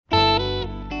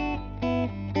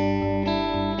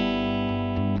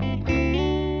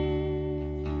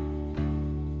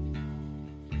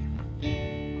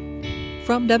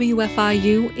From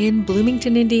WFIU in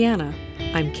Bloomington, Indiana,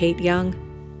 I'm Kate Young,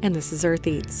 and this is Earth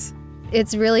Eats.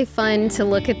 It's really fun to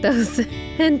look at those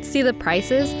and see the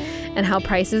prices and how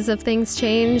prices of things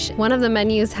change. One of the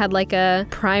menus had like a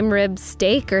prime rib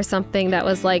steak or something that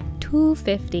was like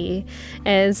 $2.50.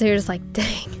 And so you're just like,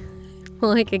 dang,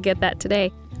 well, I could get that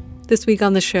today. This week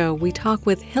on the show, we talk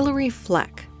with Hilary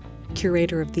Fleck,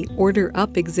 curator of the Order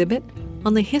Up exhibit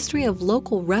on the history of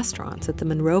local restaurants at the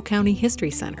Monroe County History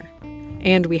Center.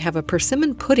 And we have a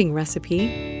persimmon pudding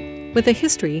recipe with a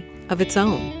history of its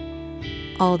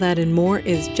own. All that and more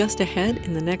is just ahead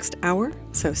in the next hour,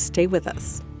 so stay with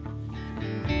us.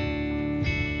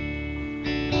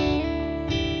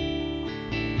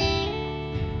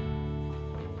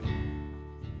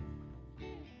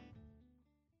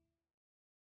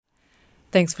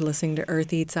 Thanks for listening to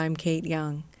Earth Eats. I'm Kate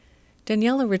Young.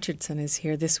 Daniela Richardson is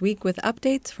here this week with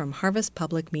updates from Harvest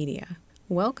Public Media.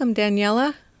 Welcome,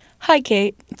 Daniela. Hi,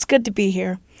 Kate. It's good to be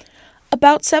here.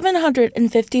 About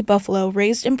 750 buffalo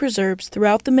raised in preserves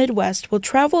throughout the Midwest will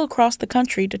travel across the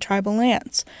country to tribal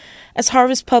lands. As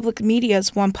Harvest Public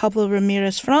Media's Juan Pablo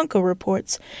Ramirez Franco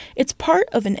reports, it's part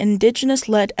of an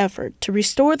indigenous-led effort to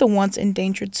restore the once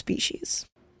endangered species.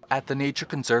 At the Nature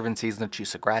Conservancy's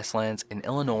Nachusa Grasslands in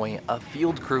Illinois, a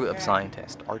field crew of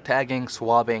scientists are tagging,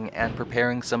 swabbing, and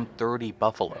preparing some 30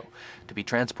 buffalo to be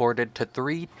transported to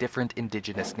 3 different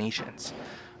indigenous nations.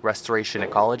 Restoration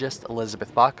ecologist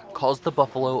Elizabeth Bach calls the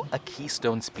buffalo a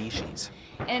keystone species.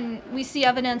 And we see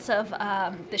evidence of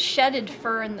the shedded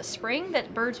fur in the spring,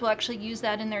 that birds will actually use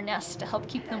that in their nests to help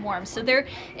keep them warm. So they're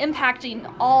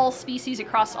impacting all species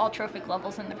across all trophic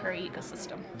levels in the prairie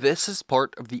ecosystem. This is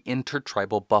part of the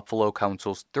Intertribal Buffalo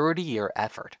Council's 30-year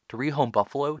effort to rehome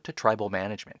buffalo to tribal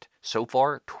management. So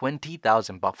far,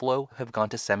 20,000 buffalo have gone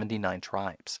to 79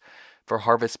 tribes. For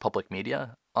Harvest Public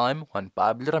Media, I'm Juan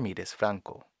Pablo Ramirez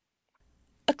Franco.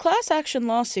 A class action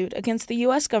lawsuit against the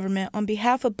U.S. government on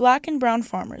behalf of black and brown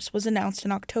farmers was announced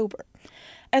in October.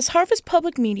 As Harvest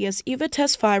Public Media's Eva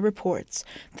Tesfaye reports,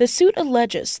 the suit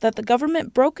alleges that the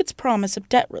government broke its promise of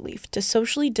debt relief to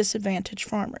socially disadvantaged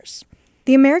farmers.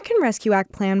 The American Rescue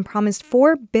Act plan promised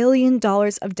 $4 billion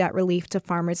of debt relief to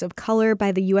farmers of color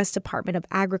by the U.S. Department of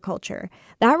Agriculture.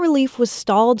 That relief was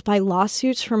stalled by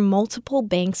lawsuits from multiple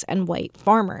banks and white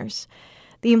farmers.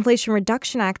 The Inflation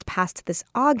Reduction Act passed this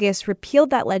August repealed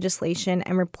that legislation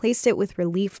and replaced it with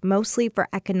relief mostly for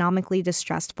economically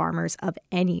distressed farmers of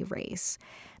any race.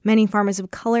 Many farmers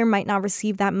of color might not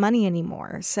receive that money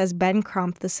anymore, says Ben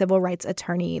Crump, the civil rights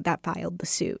attorney that filed the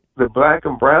suit. The black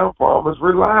and brown farmers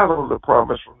relied on the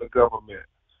promise from the government.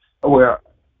 Well,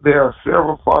 there are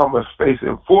several farmers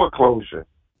facing foreclosure.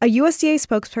 A USDA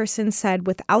spokesperson said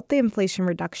without the Inflation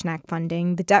Reduction Act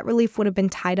funding, the debt relief would have been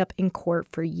tied up in court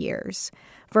for years.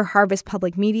 For Harvest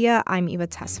Public Media, I'm Eva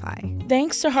Tesfaye.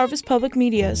 Thanks to Harvest Public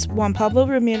Media's Juan Pablo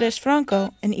Ramirez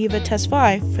Franco and Eva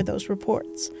Tesfaye for those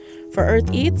reports. For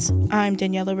Earth Eats, I'm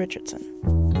Daniela Richardson.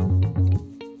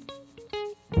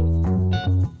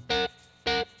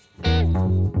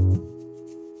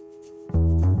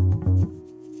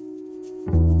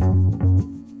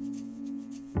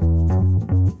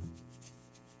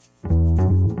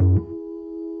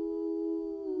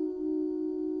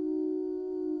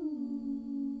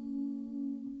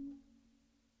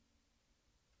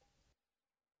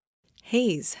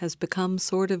 Hays has become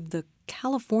sort of the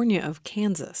California of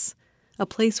Kansas, a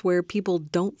place where people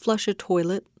don't flush a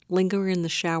toilet, linger in the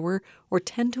shower, or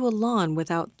tend to a lawn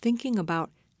without thinking about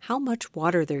how much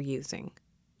water they're using.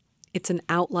 It's an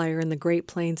outlier in the Great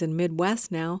Plains and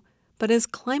Midwest now, but as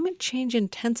climate change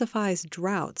intensifies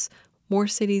droughts, more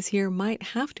cities here might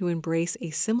have to embrace a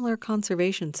similar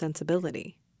conservation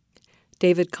sensibility.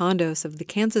 David Condos of the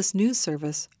Kansas News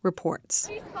Service reports.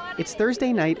 It's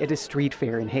Thursday night at a street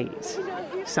fair in Hays.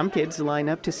 Some kids line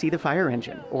up to see the fire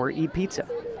engine or eat pizza.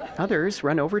 Others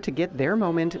run over to get their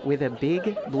moment with a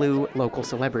big blue local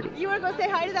celebrity. You want to go say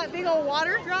hi to that big old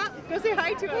water drop? Go say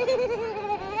hi to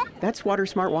him. That's Water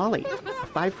Smart Wally, a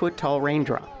 5-foot-tall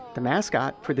raindrop, the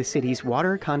mascot for the city's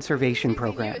water conservation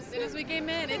program. As soon as we came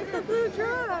in, it's the blue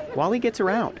drop. Wally gets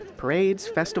around. Parades,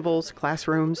 festivals,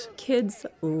 classrooms. Kids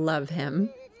love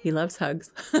him. He loves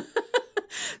hugs.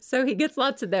 So he gets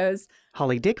lots of those.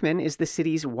 Holly Dickman is the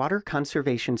city's water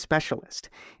conservation specialist.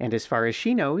 And as far as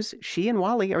she knows, she and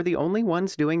Wally are the only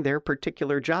ones doing their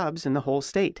particular jobs in the whole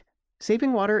state.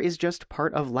 Saving water is just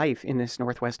part of life in this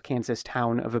northwest Kansas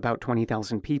town of about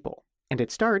 20,000 people. And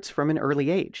it starts from an early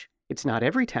age. It's not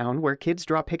every town where kids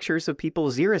draw pictures of people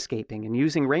xeriscaping and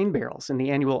using rain barrels in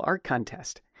the annual art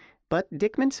contest. But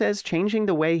Dickman says changing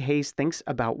the way Hayes thinks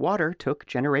about water took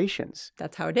generations.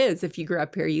 That's how it is. If you grew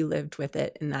up here, you lived with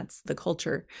it, and that's the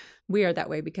culture. We are that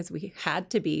way because we have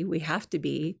to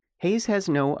be. Hayes has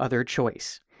no other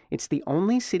choice. It's the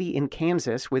only city in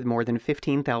Kansas with more than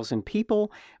 15,000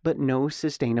 people, but no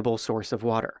sustainable source of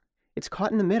water. It's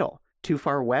caught in the middle, too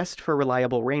far west for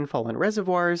reliable rainfall and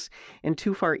reservoirs, and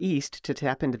too far east to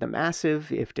tap into the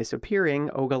massive, if disappearing,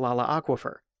 Ogallala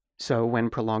Aquifer. So when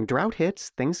prolonged drought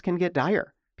hits, things can get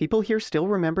dire. People here still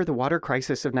remember the water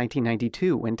crisis of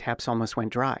 1992 when taps almost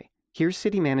went dry. Here's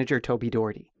City Manager Toby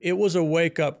Doherty. It was a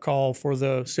wake-up call for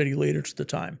the city leaders at the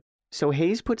time. So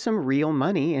Hayes put some real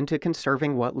money into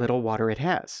conserving what little water it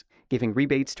has, giving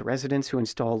rebates to residents who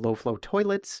install low-flow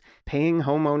toilets, paying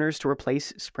homeowners to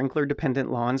replace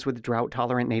sprinkler-dependent lawns with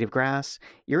drought-tolerant native grass,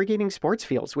 irrigating sports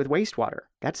fields with wastewater.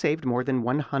 That saved more than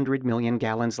 100 million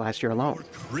gallons last year alone.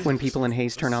 When people in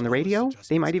Hayes turn on the radio,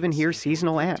 they might even hear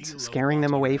seasonal ads, scaring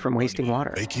them away from wasting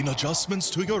water. Making adjustments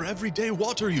to your everyday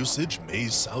water usage may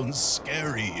sound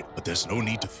scary, but there's no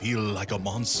need to feel like a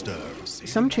monster.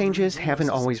 Some changes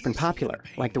haven't always been popular,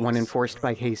 like the one enforced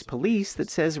by Hayes Police that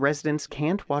says residents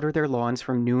can't water their lawns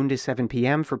from noon to 7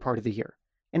 p.m. for part of the year.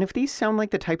 And if these sound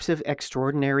like the types of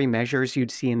extraordinary measures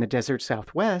you'd see in the desert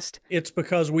Southwest, it's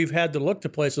because we've had to look to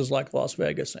places like Las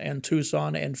Vegas and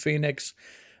Tucson and Phoenix.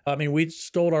 I mean, we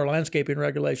stole our landscaping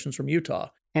regulations from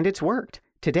Utah. And it's worked.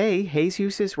 Today, Hayes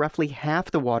uses roughly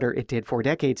half the water it did 4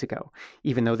 decades ago,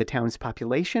 even though the town's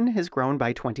population has grown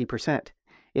by 20%.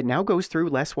 It now goes through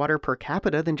less water per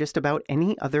capita than just about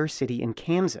any other city in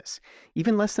Kansas,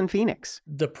 even less than Phoenix.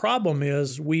 The problem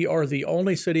is we are the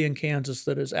only city in Kansas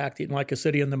that is acting like a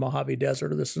city in the Mojave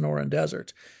Desert or the Sonoran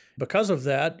Desert. Because of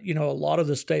that, a lot of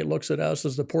the state looks at us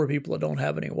as the poor people that don't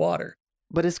have any water.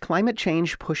 But as climate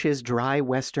change pushes dry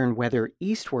western weather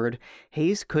eastward,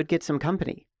 Hayes could get some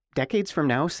company. Decades from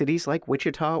now, cities like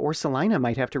Wichita or Salina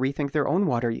might have to rethink their own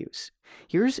water use.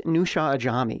 Here's Nusha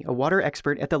Ajami, a water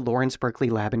expert at the Lawrence Berkeley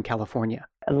Lab in California.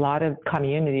 A lot of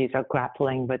communities are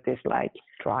grappling with this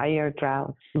drier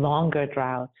droughts, longer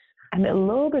droughts, and a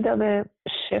little bit of a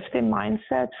shift in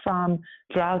mindset from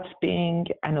droughts being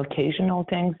an occasional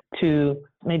thing to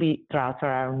maybe droughts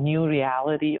are our new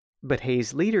reality. But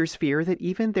Hayes leaders fear that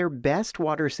even their best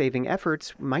water-saving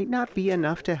efforts might not be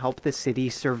enough to help the city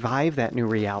survive that new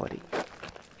reality.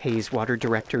 Hayes Water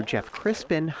Director Jeff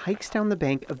Crispin hikes down the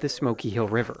bank of the Smoky Hill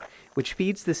River, which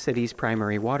feeds the city's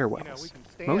primary water wells.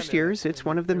 Most years, it's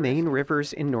one of the main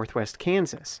rivers in northwest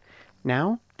Kansas.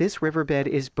 Now, this riverbed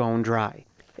is bone dry,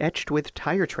 etched with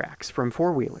tire tracks from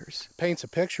four-wheelers. Paints a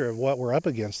picture of what we're up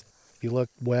against. You look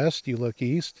west, you look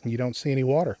east, and you don't see any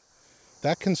water.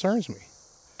 That concerns me.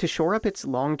 To shore up its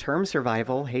long-term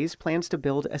survival, Hayes plans to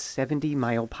build a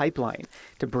 70-mile pipeline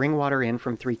to bring water in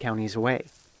from 3 counties away.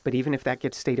 But even if that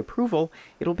gets state approval,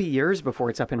 it'll be years before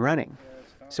it's up and running.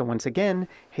 So once again,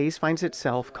 Hayes finds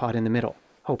itself caught in the middle,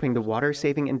 hoping the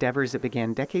water-saving endeavors that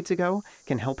began decades ago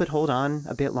can help it hold on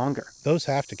a bit longer. Those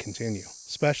have to continue,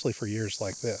 especially for years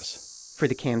like this. For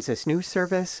the Kansas News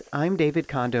Service, I'm David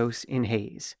Condos in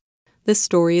Hayes. This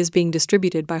story is being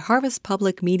distributed by Harvest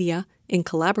Public Media in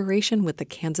collaboration with the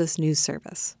Kansas News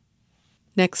Service.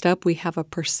 Next up, we have a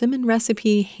persimmon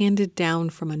recipe handed down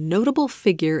from a notable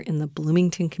figure in the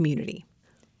Bloomington community.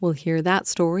 We'll hear that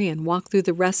story and walk through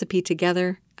the recipe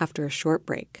together after a short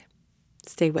break.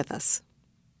 Stay with us.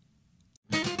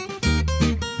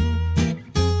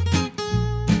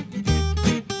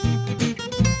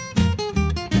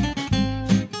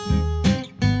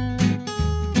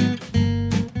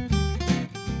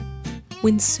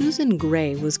 When Susan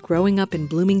Gray was growing up in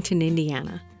Bloomington,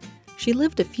 Indiana, she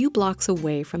lived a few blocks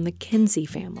away from the Kinsey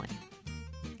family.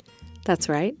 That's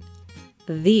right,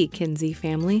 the Kinsey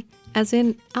family, as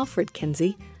in Alfred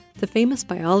Kinsey, the famous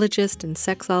biologist and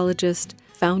sexologist,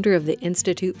 founder of the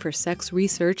Institute for Sex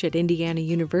Research at Indiana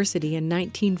University in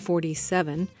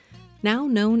 1947, now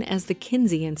known as the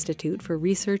Kinsey Institute for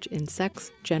Research in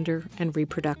Sex, Gender, and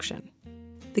Reproduction.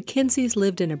 The Kinseys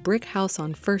lived in a brick house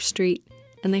on First Street,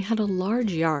 and they had a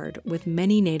large yard with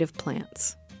many native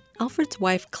plants. Alfred's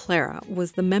wife, Clara,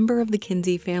 was the member of the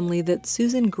Kinsey family that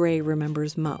Susan Gray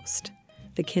remembers most.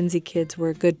 The Kinsey kids were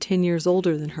a good 10 years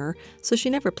older than her, so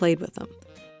she never played with them.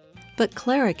 But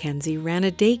Clara Kinsey ran a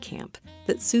day camp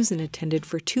that Susan attended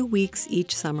for 2 weeks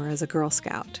each summer as a Girl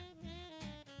Scout.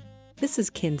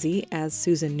 Mrs. Kinsey, as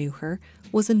Susan knew her,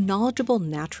 was a knowledgeable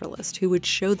naturalist who would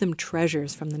show them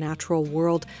treasures from the natural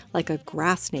world like a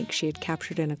grass snake she had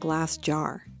captured in a glass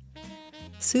jar.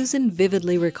 Susan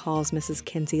vividly recalls Mrs.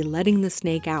 Kinsey letting the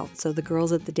snake out so the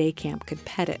girls at the day camp could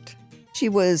pet it. She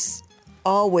was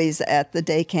always at the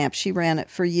day camp. She ran it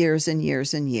for years and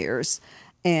years and years.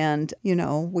 And,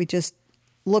 we just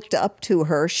looked up to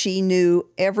her. She knew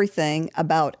everything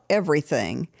about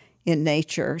everything in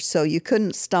nature, so you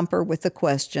couldn't stump her with a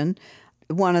question.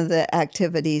 One of the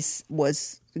activities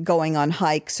was going on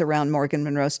hikes around Morgan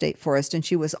Monroe State Forest, and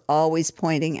she was always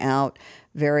pointing out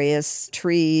various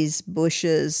trees,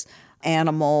 bushes,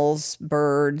 animals,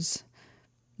 birds.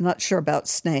 I'm not sure about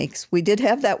snakes. We did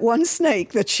have that one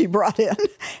snake that she brought in.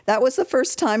 That was the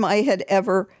first time I had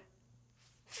ever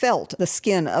felt the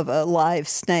skin of a live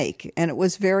snake, and it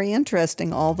was very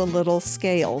interesting, all the little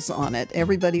scales on it.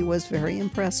 Everybody was very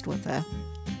impressed with that.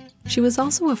 She was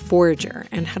also a forager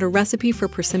and had a recipe for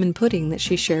persimmon pudding that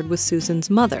she shared with Susan's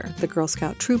mother, the Girl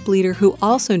Scout troop leader who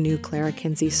also knew Clara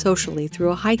Kinsey socially through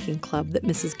a hiking club that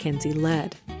Mrs. Kinsey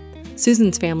led.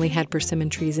 Susan's family had persimmon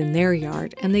trees in their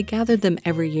yard, and they gathered them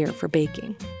every year for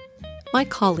baking. My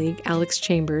colleague, Alex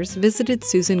Chambers, visited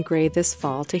Susan Gray this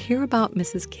fall to hear about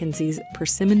Mrs. Kinsey's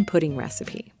persimmon pudding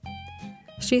recipe.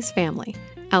 She's family.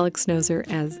 Alex knows her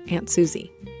as Aunt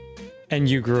Susie. And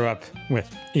you grew up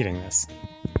with eating this?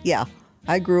 Yeah,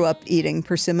 I grew up eating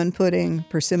persimmon pudding,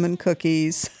 persimmon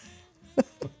cookies.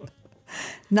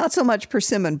 Not so much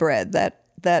persimmon bread.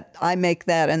 That I make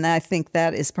that, and I think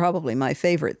that is probably my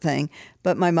favorite thing,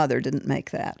 but my mother didn't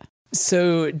make that.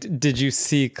 So did you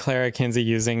see Clara Kinsey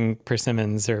using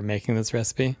persimmons or making this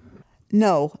recipe?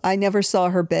 No, I never saw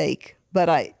her bake,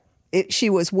 but she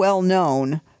was well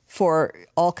known for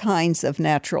all kinds of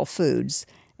natural foods,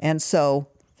 and so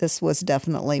this was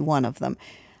definitely one of them.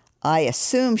 I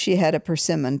assume she had a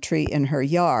persimmon tree in her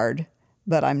yard,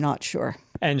 but I'm not sure.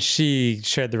 And she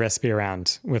shared the recipe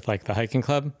around with the hiking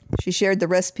club? She shared the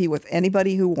recipe with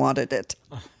anybody who wanted it.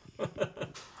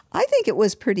 I think it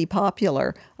was pretty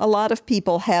popular. A lot of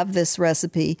people have this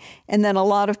recipe, and then a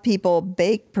lot of people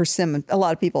bake persimmon, a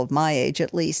lot of people of my age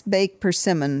at least, bake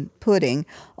persimmon pudding,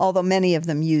 although many of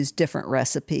them use different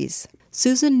recipes.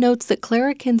 Susan notes that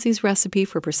Clara Kinsey's recipe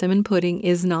for persimmon pudding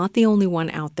is not the only one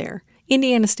out there.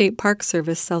 Indiana State Park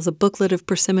Service sells a booklet of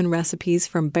persimmon recipes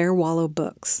from Bear Wallow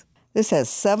Books. This has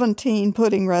 17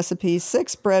 pudding recipes,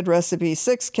 6 bread recipes,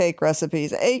 6 cake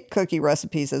recipes, 8 cookie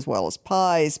recipes, as well as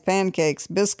pies, pancakes,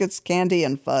 biscuits, candy,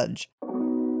 and fudge.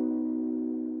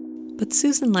 But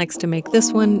Susan likes to make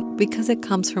this one because it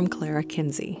comes from Clara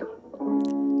Kinsey.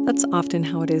 That's often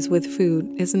how it is with food,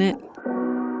 isn't it?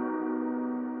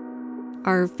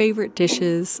 Our favorite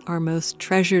dishes, our most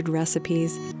treasured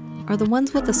recipes, are the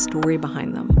ones with a story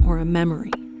behind them or a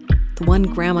memory, the one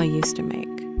Grandma used to make.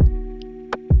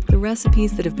 The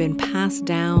recipes that have been passed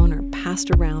down or passed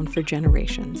around for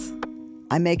generations.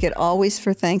 I make it always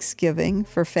for Thanksgiving,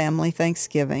 for family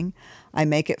Thanksgiving. I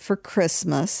make it for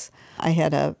Christmas. I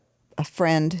had a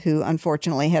friend who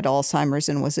unfortunately had Alzheimer's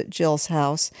and was at Jill's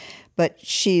house, but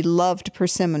she loved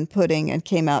persimmon pudding and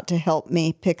came out to help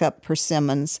me pick up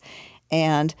persimmons.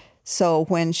 And so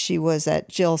when she was at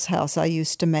Jill's house, I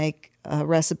used to make a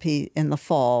recipe in the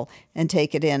fall and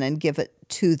take it in and give it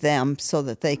to them so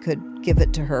that they could give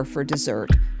it to her for dessert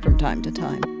from time to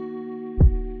time.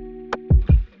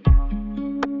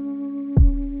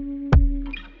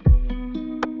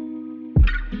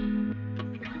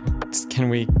 Can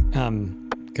we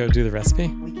go do the recipe?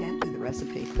 We can do the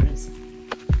recipe.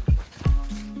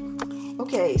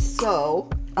 Okay, so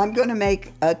I'm going to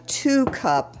make a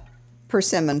 2-cup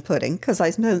persimmon pudding because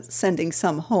I'm sending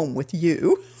some home with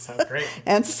you. Sounds great.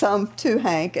 And some to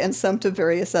Hank and some to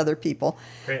various other people.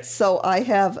 Great. So I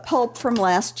have pulp from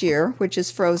last year, which is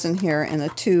frozen here in a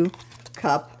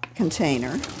 2-cup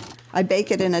container. I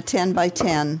bake it in a 10 by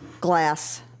 10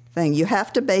 glass thing. You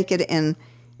have to bake it in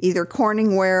either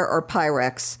Corningware or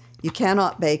Pyrex. You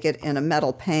cannot bake it in a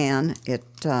metal pan. It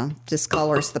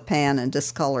discolors the pan and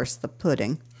discolors the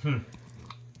pudding.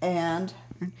 And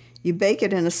you bake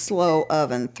it in a slow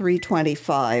oven,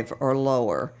 325 or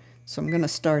lower. So I'm going to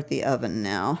start the oven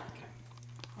now.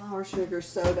 Flour, sugar,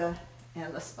 soda,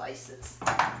 and the spices.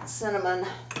 Cinnamon,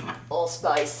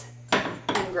 allspice,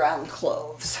 and ground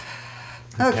cloves.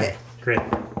 Okay. Great.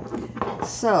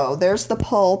 So there's the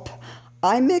pulp.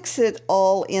 I mix it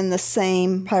all in the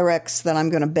same Pyrex that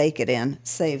I'm going to bake it in.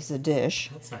 Saves a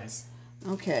dish. That's nice.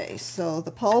 Okay, so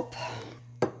the pulp,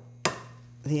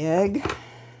 the egg,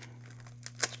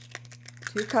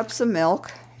 2 cups of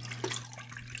milk,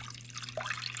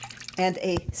 and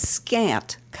a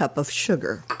scant cup of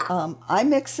sugar. I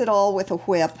mix it all with a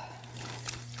whip.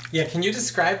 Yeah, can you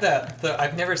describe that?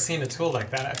 I've never seen a tool like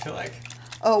that, I feel like.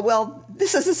 Oh, well,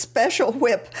 this is a special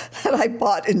whip that I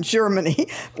bought in Germany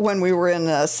when we were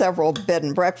in several bed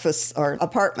and breakfasts or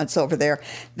apartments over there.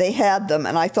 They had them,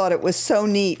 and I thought it was so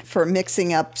neat for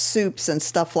mixing up soups and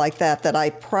stuff like that that I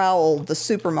prowled the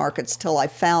supermarkets till I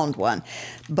found one.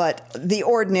 But the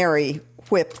ordinary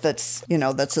whip that's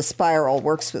a spiral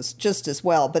works just as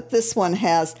well. But this one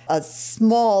has a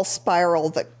small spiral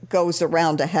that goes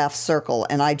around a half circle,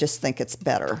 and I just think it's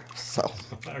better. So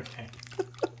Okay.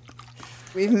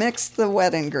 We've mixed the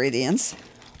wet ingredients.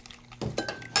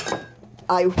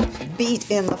 I beat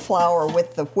in the flour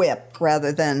with the whip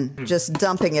rather than just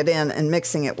dumping it in and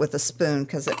mixing it with a spoon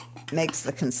because it makes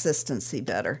the consistency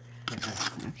better.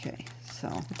 Okay,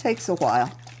 so it takes a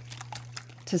while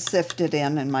to sift it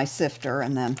in my sifter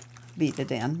and then beat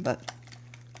it in, but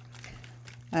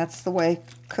that's the way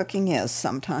cooking is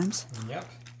sometimes. Yep.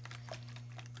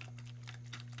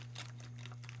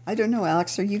 I don't know,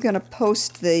 Alex, are you going to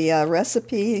post the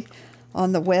recipe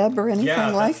on the web or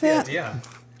anything like that? Yeah,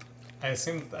 I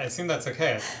assume that's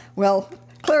okay. Well,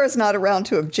 Clara's not around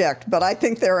to object, but I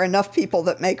think there are enough people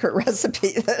that make her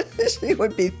recipe that she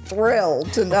would be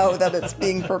thrilled to know that it's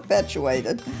being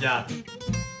perpetuated. Yeah.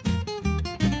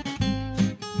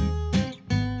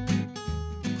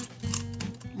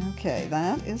 Okay,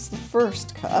 that is the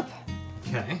first cup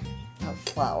Okay. of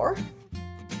flour.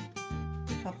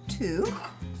 Cup 2.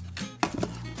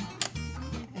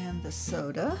 And the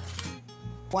soda.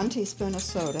 1 teaspoon of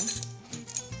soda.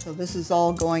 So this is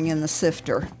all going in the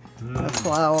sifter. The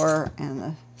flour and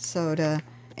the soda.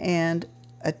 And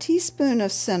a teaspoon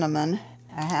of cinnamon,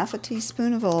 a half a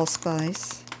teaspoon of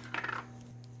allspice,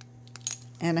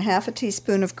 and a half a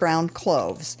teaspoon of ground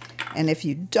cloves. And if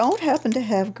you don't happen to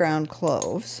have ground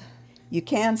cloves, you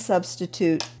can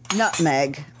substitute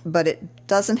nutmeg, but it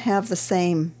doesn't have the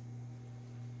same,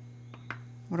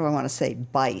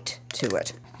 bite to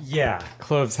it. Yeah,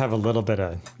 cloves have a little bit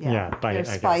of bite. They're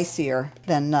spicier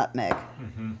than nutmeg.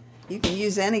 Mm-hmm. You can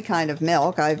use any kind of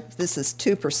milk. This is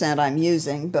 2% I'm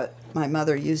using, but my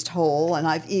mother used whole, and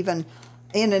I've even,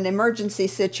 in an emergency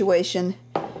situation,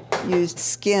 used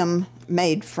skim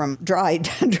made from dried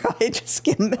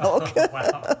skim milk,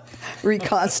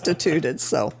 reconstituted.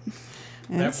 So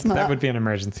that would be an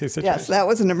emergency situation. Yes, that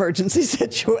was an emergency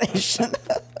situation.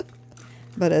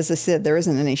 But as I said, there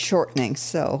isn't any shortening,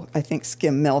 so I think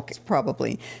skim milk is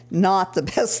probably not the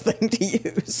best thing to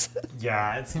use.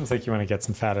 Yeah, it seems like you want to get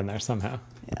some fat in there somehow.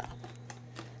 Yeah.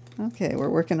 Okay, we're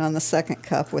working on the second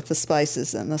cup with the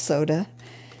spices and the soda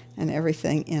and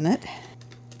everything in it.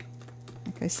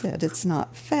 Like I said, it's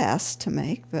not fast to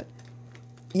make, but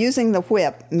using the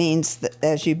whip means that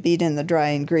as you beat in the dry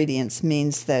ingredients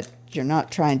means that you're not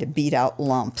trying to beat out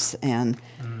lumps, and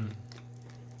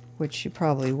which you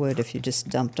probably would if you just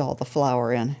dumped all the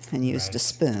flour in and used a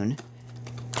spoon.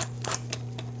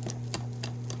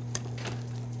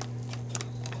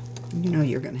 You know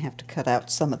you're going to have to cut out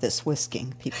some of this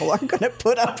whisking. People aren't going to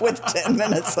put up with 10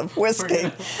 minutes of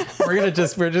whisking. We're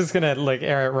just gonna like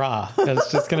air it raw.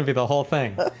 It's just gonna be the whole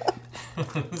thing.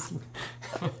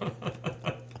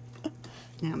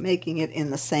 Now, making it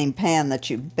in the same pan that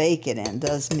you bake it in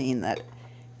does mean that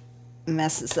it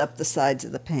messes up the sides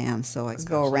of the pan. So I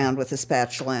go around with a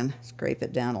spatula and scrape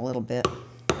it down a little bit.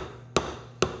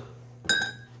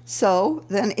 So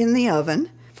then in the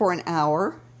oven for an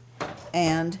hour,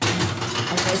 and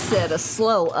as I said, a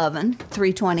slow oven,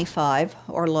 325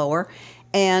 or lower,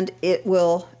 and it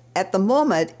will, at the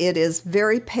moment, it is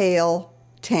very pale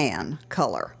tan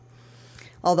color.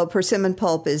 Although persimmon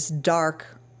pulp is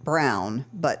dark brown,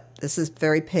 but this is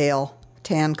very pale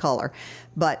tan color.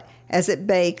 But as it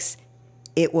bakes,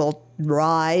 it will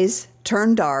rise,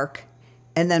 turn dark,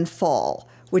 and then fall,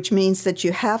 which means that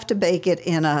you have to bake it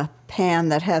in a pan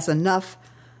that has enough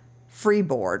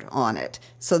freeboard on it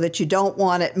so that you don't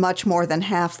want it much more than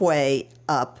halfway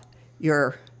up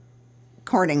your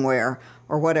Corningware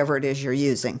or whatever it is you're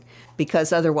using,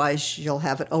 because otherwise you'll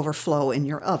have it overflow in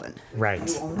your oven. Right.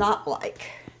 You will not like.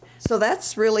 So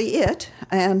that's really it,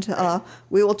 and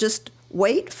we will just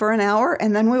wait for an hour,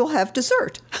 and then we will have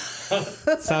dessert.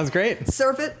 Sounds great.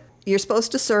 Serve it. You're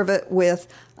supposed to serve it with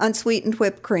unsweetened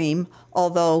whipped cream,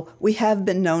 although we have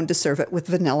been known to serve it with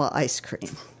vanilla ice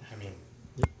cream.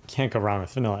 Can't go wrong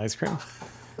with vanilla ice cream.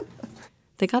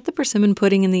 They got the persimmon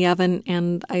pudding in the oven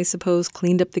and, I suppose,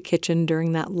 cleaned up the kitchen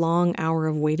during that long hour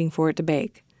of waiting for it to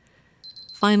bake.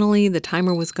 Finally, the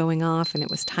timer was going off, and it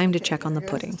was time to check on the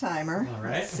pudding. The timer. All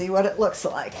right. Let's see what it looks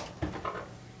like.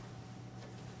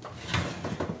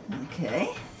 Okay.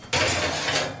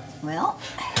 Well,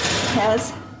 it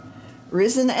has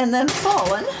risen and then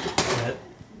fallen. It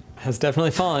has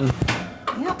definitely fallen.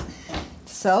 Yep.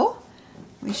 So,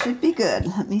 we should be good.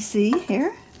 Let me see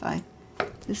here if I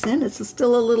this in. It's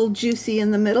still a little juicy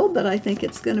in the middle, but I think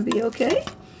it's going to be okay.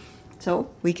 So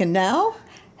we can now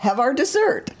have our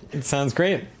dessert. It sounds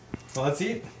great. Well, let's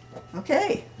eat.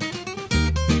 Okay.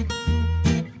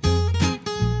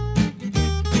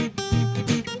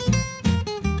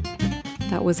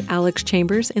 That was Alex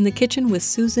Chambers in the kitchen with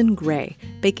Susan Gray,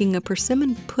 baking a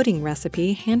persimmon pudding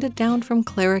recipe handed down from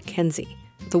Clara Kinsey,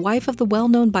 the wife of the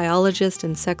well-known biologist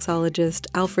and sexologist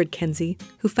Alfred Kinsey,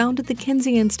 who founded the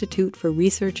Kinsey Institute for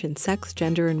Research in Sex,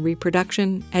 Gender, and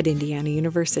Reproduction at Indiana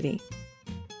University.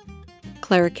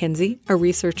 Clara Kinsey, a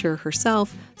researcher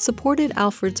herself, supported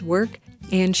Alfred's work,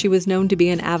 and she was known to be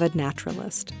an avid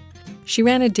naturalist. She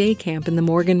ran a day camp in the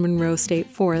Morgan Monroe State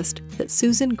Forest that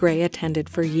Susan Gray attended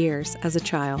for years as a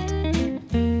child.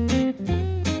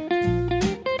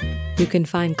 You can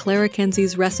find Clara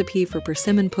Kinsey's recipe for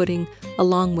persimmon pudding,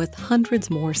 along with hundreds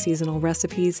more seasonal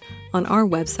recipes, on our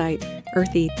website,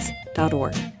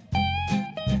 eartheats.org.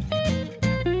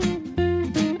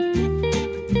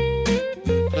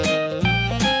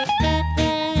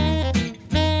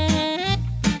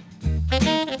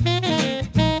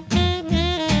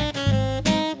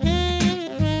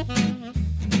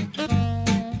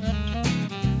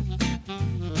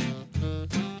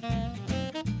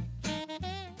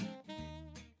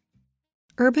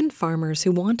 Urban farmers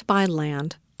who want to buy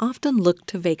land often look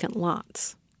to vacant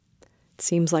lots. It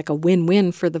seems like a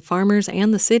win-win for the farmers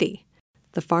and the city.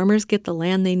 The farmers get the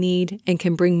land they need and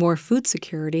can bring more food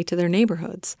security to their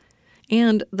neighborhoods.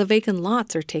 And the vacant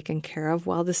lots are taken care of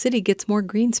while the city gets more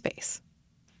green space.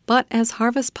 But as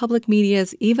Harvest Public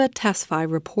Media's Eva Tesfaye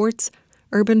reports,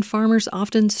 urban farmers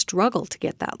often struggle to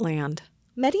get that land.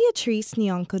 Mediatrice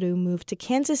Nyankuru moved to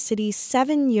Kansas City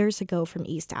 7 years ago from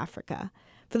East Africa.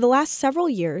 For the last several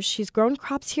years, she's grown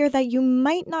crops here that you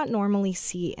might not normally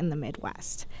see in the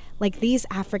Midwest, like these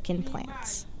African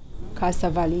plants.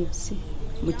 Cassava leaves,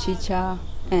 muchicha,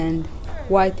 and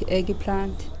white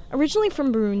eggplant. Originally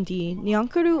from Burundi,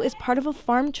 Nyankuru is part of a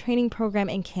farm training program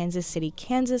in Kansas City,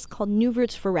 Kansas called New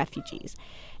Roots for Refugees.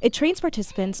 It trains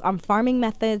participants on farming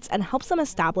methods and helps them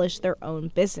establish their own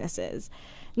businesses.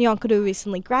 Nyankuru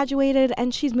recently graduated,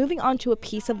 and she's moving on to a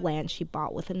piece of land she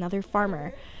bought with another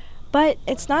farmer. But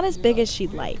it's not as big as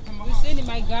she'd like. You see,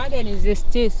 my garden is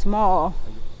still small,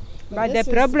 but the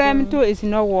problem too is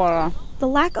no water. The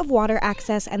lack of water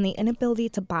access and the inability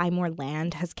to buy more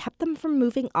land has kept them from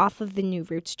moving off of the New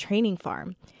Roots training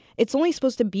farm. It's only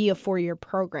supposed to be a 4-year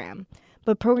program,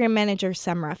 but program manager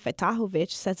Semra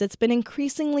Fetahovic says it's been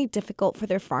increasingly difficult for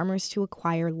their farmers to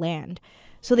acquire land,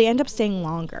 so they end up staying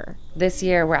longer. This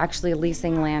year, we're actually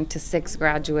leasing land to 6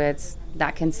 graduates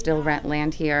that can still rent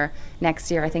land here. Next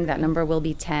year, I think that number will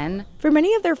be 10. For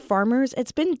many of their farmers,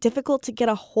 it's been difficult to get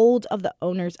a hold of the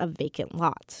owners of vacant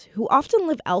lots, who often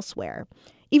live elsewhere.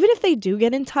 Even if they do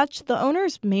get in touch, the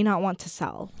owners may not want to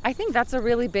sell. I think that's a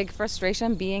really big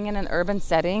frustration being in an urban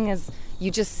setting, is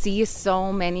you just see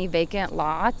so many vacant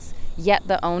lots, yet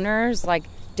the owners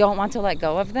don't want to let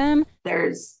go of them.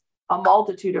 There's a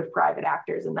multitude of private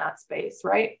actors in that space,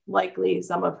 right? Likely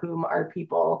some of whom are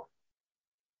people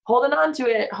holding on to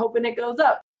it, hoping it goes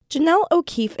up. Janelle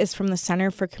O'Keefe is from the Center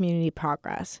for Community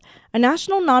Progress, a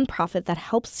national nonprofit that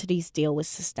helps cities deal with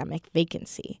systemic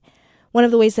vacancy. One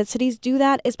of the ways that cities do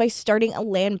that is by starting a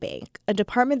land bank, a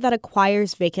department that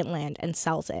acquires vacant land and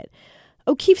sells it.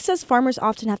 O'Keefe says farmers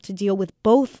often have to deal with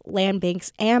both land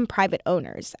banks and private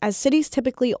owners, as cities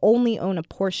typically only own a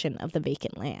portion of the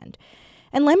vacant land.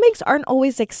 And land banks aren't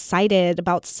always excited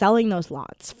about selling those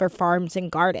lots for farms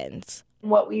and gardens.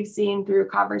 What we've seen through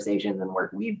conversations and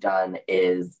work we've done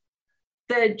is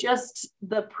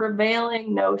the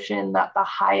prevailing notion that the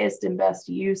highest and best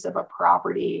use of a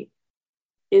property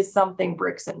is something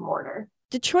bricks and mortar.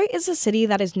 Detroit is a city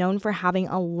that is known for having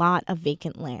a lot of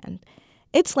vacant land.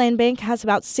 Its land bank has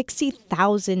about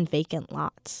 60,000 vacant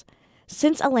lots.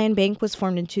 Since a land bank was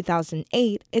formed in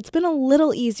 2008, it's been a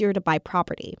little easier to buy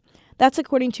property. That's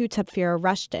according to Tapfira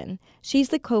Rushton. She's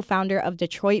the co-founder of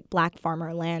Detroit Black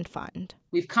Farmer Land Fund.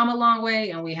 We've come a long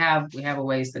way, and we have a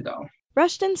ways to go.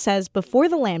 Rushton says before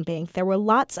the land bank, there were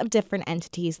lots of different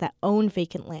entities that owned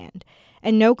vacant land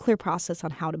and no clear process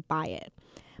on how to buy it.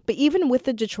 But even with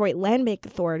the Detroit Land Bank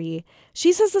Authority,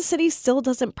 she says the city still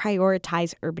doesn't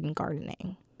prioritize urban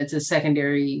gardening. It's a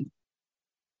secondary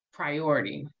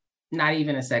priority, not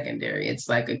even a secondary. It's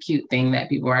like a cute thing that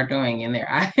people are doing in their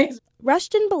eyes.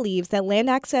 Rushton believes that land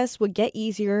access would get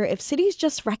easier if cities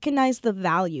just recognize the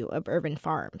value of urban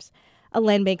farms. A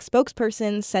land bank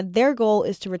spokesperson said their goal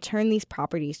is to return these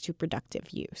properties to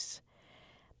productive use.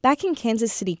 Back in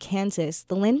Kansas City, Kansas,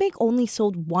 the land bank only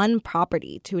sold one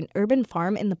property to an urban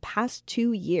farm in the past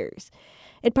 2 years.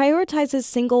 It prioritizes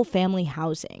single-family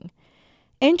housing.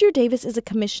 Andrew Davis is a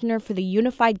commissioner for the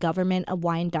Unified Government of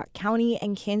Wyandotte County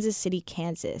and Kansas City,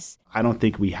 Kansas. I don't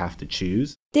think we have to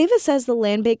choose. Davis says the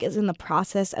land bank is in the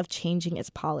process of changing its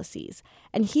policies,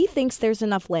 and he thinks there's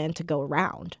enough land to go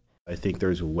around. I think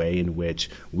there's a way in which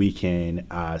we can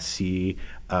see,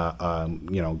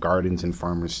 gardens and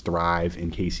farmers thrive in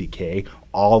KCK,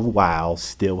 all while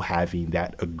still having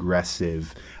that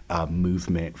aggressive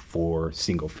movement for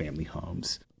single-family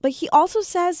homes. But he also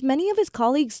says many of his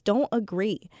colleagues don't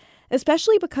agree,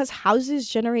 especially because houses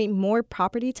generate more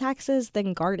property taxes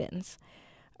than gardens.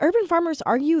 Urban farmers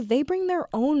argue they bring their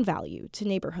own value to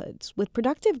neighborhoods with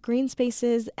productive green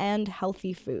spaces and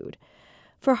healthy food.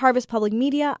 For Harvest Public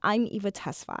Media, I'm Eva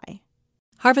Tesfaye.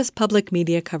 Harvest Public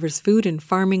Media covers food and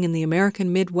farming in the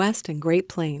American Midwest and Great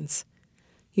Plains.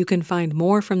 You can find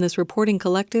more from this reporting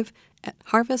collective at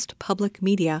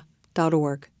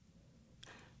harvestpublicmedia.org.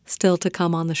 Still to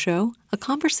come on the show, a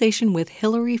conversation with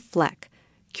Hilary Fleck,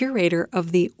 curator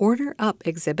of the Order Up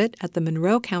exhibit at the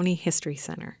Monroe County History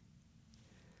Center.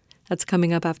 That's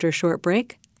coming up after a short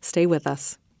break. Stay with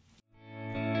us.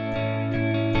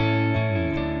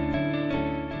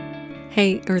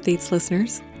 Hey, Earth Eats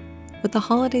listeners. With the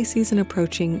holiday season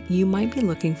approaching, you might be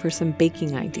looking for some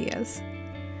baking ideas.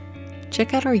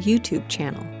 Check out our YouTube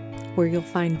channel, where you'll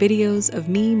find videos of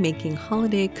me making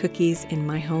holiday cookies in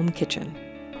my home kitchen.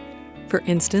 For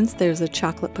instance, there's a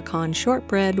chocolate pecan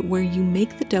shortbread where you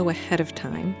make the dough ahead of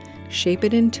time, shape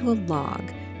it into a log,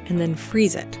 and then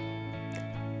freeze it.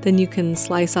 Then you can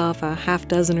slice off a half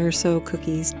dozen or so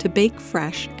cookies to bake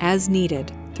fresh as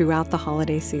needed throughout the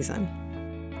holiday season.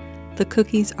 The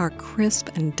cookies are crisp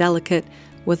and delicate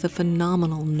with a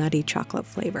phenomenal nutty chocolate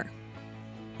flavor.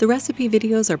 The recipe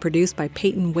videos are produced by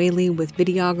Peyton Whaley with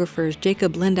videographers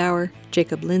Jacob Lindauer,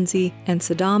 Jacob Lindsay, and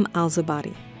Saddam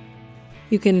Al-Zabadi.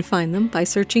 You can find them by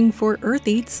searching for Earth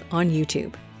Eats on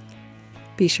YouTube.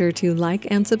 Be sure to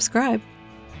like and subscribe.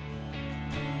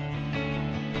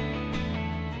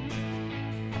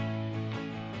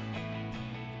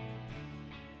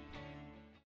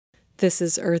 This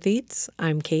is Earth Eats.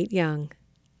 I'm Kate Young.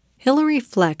 Hilary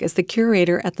Fleck is the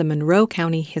curator at the Monroe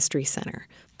County History Center,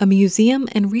 a museum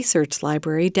and research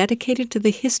library dedicated to the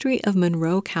history of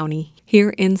Monroe County here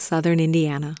in southern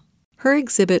Indiana. Her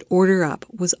exhibit, Order Up,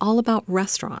 was all about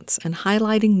restaurants and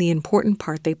highlighting the important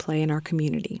part they play in our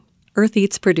community. Earth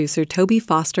Eats producer Toby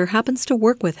Foster happens to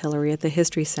work with Hilary at the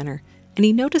History Center, and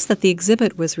he noticed that the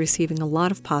exhibit was receiving a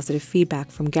lot of positive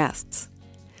feedback from guests.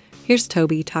 Here's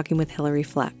Toby talking with Hilary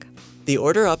Fleck. The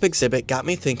Order Up exhibit got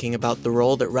me thinking about the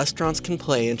role that restaurants can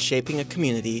play in shaping a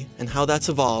community and how that's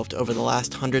evolved over the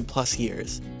last 100+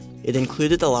 years. It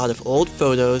included a lot of old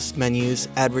photos, menus,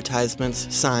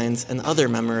 advertisements, signs, and other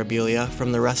memorabilia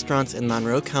from the restaurants in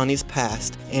Monroe County's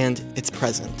past and its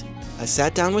present. I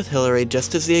sat down with Hilary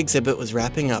just as the exhibit was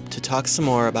wrapping up to talk some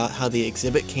more about how the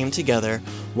exhibit came together,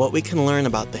 what we can learn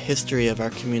about the history of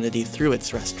our community through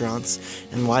its restaurants,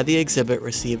 and why the exhibit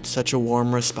received such a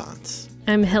warm response.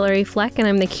 I'm Hilary Fleck, and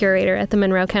I'm the curator at the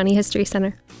Monroe County History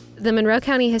Center. The Monroe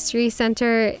County History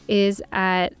Center is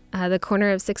at the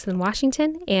corner of 6th and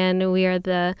Washington, and we are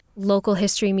the local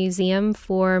history museum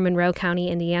for Monroe County,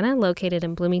 Indiana, located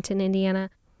in Bloomington, Indiana.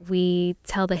 We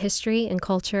tell the history and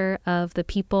culture of the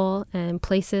people and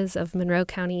places of Monroe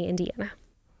County, Indiana.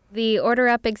 The Order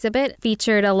Up exhibit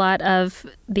featured a lot of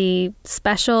the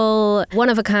special,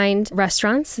 one-of-a-kind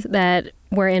restaurants that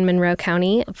were in Monroe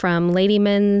County, from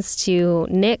Ladyman's to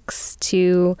Nick's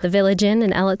to the Village Inn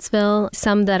in Ellettsville.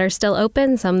 Some that are still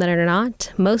open, some that are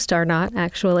not. Most are not,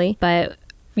 actually. But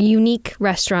unique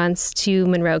restaurants to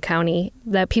Monroe County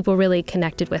that people really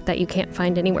connected with that you can't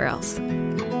find anywhere else.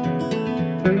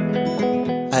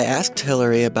 I asked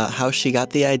Hilary about how she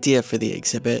got the idea for the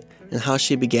exhibit and how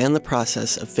she began the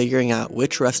process of figuring out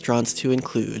which restaurants to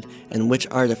include and which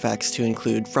artifacts to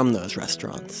include from those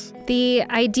restaurants. The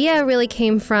idea really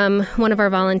came from one of our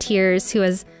volunteers who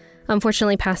has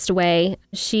unfortunately passed away.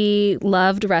 She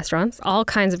loved restaurants, all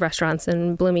kinds of restaurants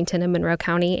in Bloomington and Monroe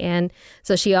County, and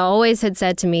so she always had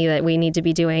said to me that we need to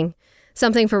be doing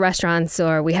something for restaurants,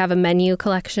 or we have a menu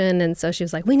collection, and so she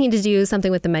was like, we need to do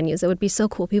something with the menus. It would be so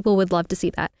cool. People would love to see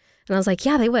that. And I was like,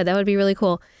 yeah, they would. That would be really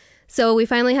cool. So we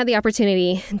finally had the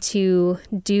opportunity to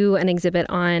do an exhibit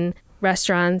on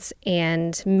restaurants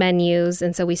and menus.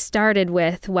 And so we started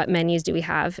with, what menus do we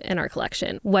have in our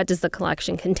collection? What does the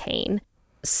collection contain?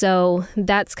 So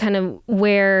that's kind of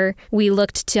where we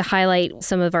looked to highlight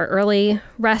some of our early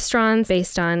restaurants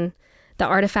based on the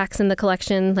artifacts in the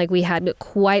collection. Like we had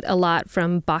quite a lot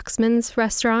from Boxman's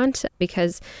restaurant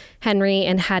because Henry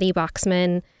and Hattie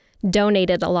Boxman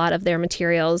donated a lot of their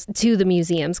materials to the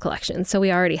museum's collection. So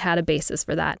we already had a basis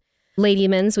for that.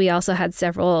 Ladyman's, we also had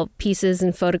several pieces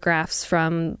and photographs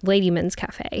from Ladyman's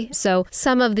Cafe. So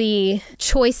some of the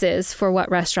choices for what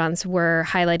restaurants were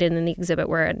highlighted in the exhibit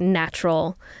were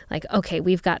natural, like, okay,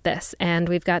 we've got this and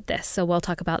we've got this, so we'll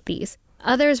talk about these.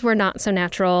 Others were not so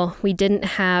natural. We didn't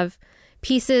have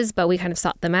pieces, but we kind of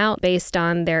sought them out based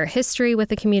on their history with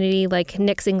the community, like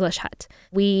Nick's English Hut.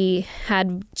 We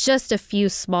had just a few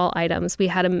small items. We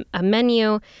had a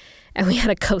menu and we had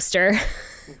a coaster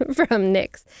from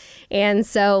Nick's. And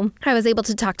so I was able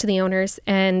to talk to the owners,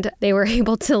 and they were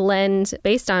able to lend,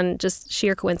 based on just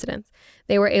sheer coincidence,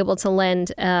 they were able to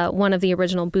lend one of the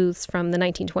original booths from the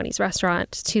 1920s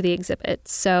restaurant to the exhibit.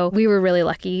 So we were really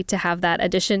lucky to have that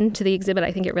addition to the exhibit.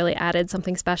 I think it really added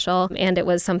something special, and it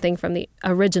was something from the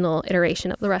original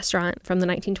iteration of the restaurant from the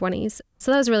 1920s.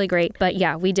 So that was really great. But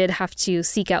yeah, we did have to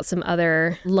seek out some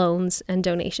other loans and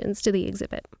donations to the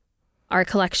exhibit. Our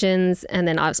collections, and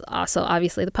then also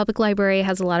obviously the public library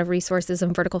has a lot of resources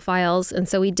and vertical files. And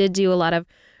so we did do a lot of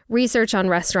research on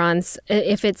restaurants.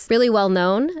 If it's really well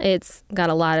known, it's got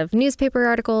a lot of newspaper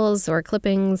articles or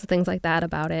clippings, things like that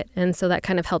about it. And so that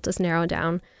kind of helped us narrow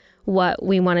down what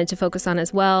we wanted to focus on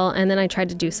as well. And then I tried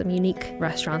to do some unique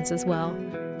restaurants as well.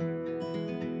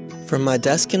 From my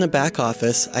desk in the back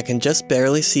office, I can just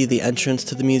barely see the entrance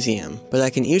to the museum, but I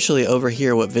can usually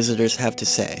overhear what visitors have to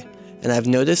say. And I've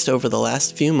noticed over the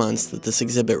last few months that this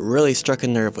exhibit really struck a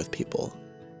nerve with people.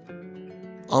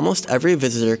 Almost every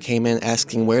visitor came in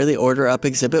asking where the Order Up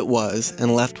exhibit was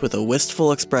and left with a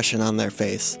wistful expression on their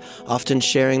face, often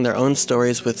sharing their own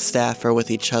stories with staff or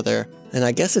with each other. And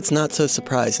I guess it's not so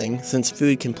surprising, since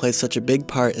food can play such a big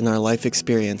part in our life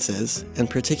experiences, and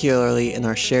particularly in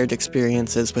our shared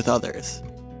experiences with others.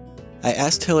 I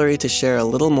asked Hillary to share a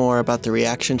little more about the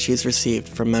reaction she's received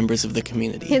from members of the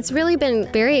community. It's really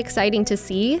been very exciting to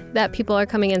see that people are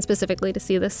coming in specifically to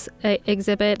see this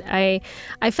exhibit. I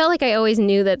felt like I always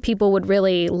knew that people would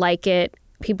really like it.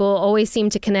 People always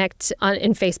seem to connect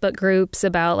in Facebook groups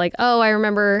about like, oh, I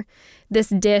remember this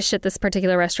dish at this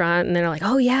particular restaurant. And they're like,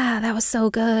 oh, yeah, that was so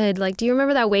good. Like, do you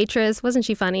remember that waitress? Wasn't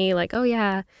she funny? Like, oh,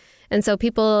 yeah. And so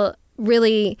people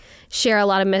really share a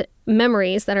lot of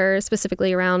memories that are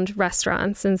specifically around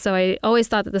restaurants. And so I always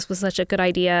thought that this was such a good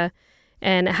idea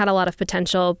and it had a lot of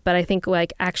potential. But I think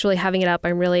like actually having it up,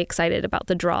 I'm really excited about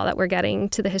the draw that we're getting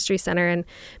to the History Center.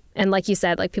 And like you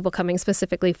said, like people coming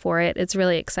specifically for it. It's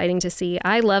really exciting to see.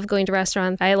 I love going to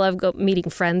restaurants. I love meeting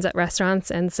friends at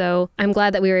restaurants. And so I'm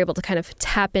glad that we were able to kind of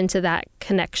tap into that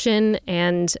connection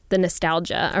and the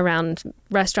nostalgia around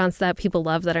restaurants that people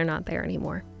love that are not there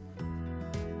anymore.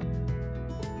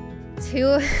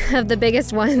 Two of the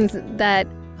biggest ones that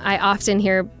I often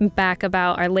hear back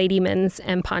about are Ladyman's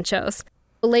and Pancho's.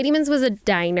 Ladyman's was a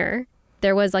diner.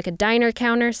 There was like a diner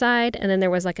counter side, and then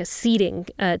there was like a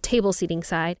table seating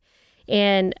side.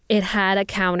 And it had a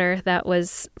counter that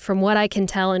was, from what I can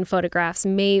tell in photographs,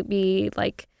 maybe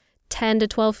like 10 to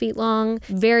 12 feet long,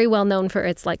 very well known for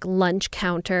its like lunch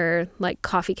counter, like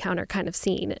coffee counter kind of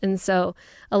scene. And so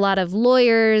a lot of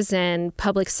lawyers and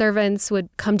public servants would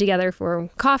come together for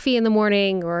coffee in the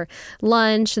morning or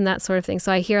lunch and that sort of thing.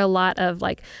 So I hear a lot of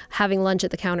like having lunch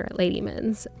at the counter at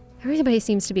Ladyman's. Everybody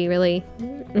seems to be really,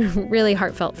 really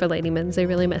heartfelt for Ladyman's. They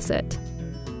really miss it.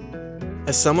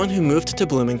 As someone who moved to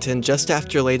Bloomington just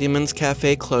after Ladyman's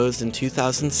Cafe closed in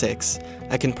 2006,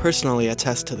 I can personally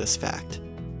attest to this fact.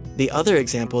 The other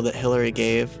example that Hillary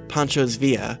gave, Pancho's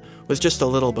Villa, was just a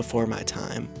little before my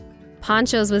time.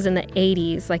 Pancho's was in the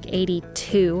 80s, like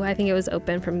 82. I think it was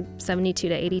open from 72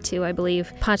 to 82, I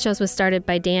believe. Pancho's was started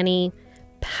by Danny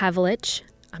Pavlich.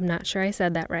 I'm not sure I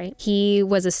said that right. He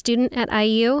was a student at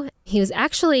IU. He was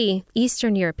actually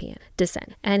Eastern European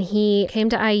descent, and he came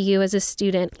to IU as a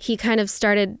student. He kind of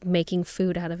started making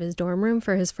food out of his dorm room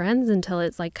for his friends until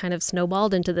it's like kind of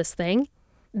snowballed into this thing.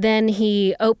 Then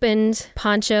he opened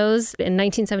Pancho's in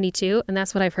 1972, and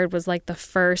that's what I've heard was like the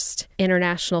first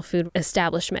international food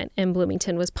establishment in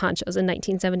Bloomington was Pancho's in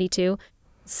 1972.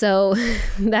 So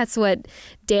that's what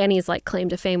Danny's like claim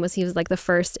to fame was. He was like the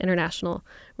first international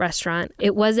restaurant.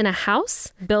 It was in a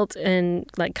house built and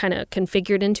like kind of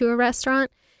configured into a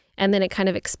restaurant. And then it kind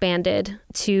of expanded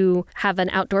to have an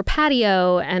outdoor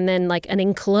patio and then like an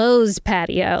enclosed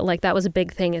patio. Like that was a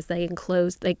big thing is they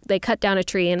cut down a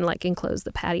tree and like enclosed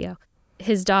the patio.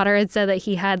 His daughter had said that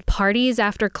he had parties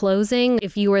after closing.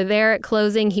 If you were there at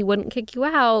closing, he wouldn't kick you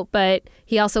out, but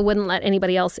he also wouldn't let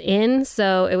anybody else in.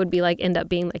 So it would be like end up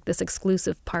being like this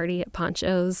exclusive party at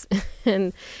Pancho's.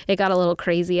 and it got a little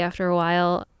crazy after a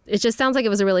while. It just sounds like it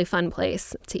was a really fun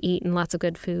place to eat and lots of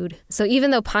good food. So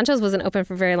even though Poncho's wasn't open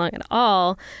for very long at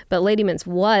all, but Ladyman's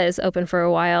was open for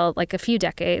a while, like a few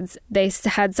decades, they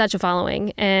had such a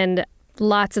following and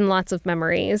lots and lots of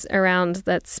memories around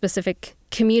that specific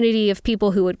community of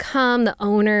people who would come, the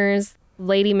owners.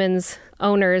 Ladyman's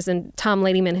owners and Tom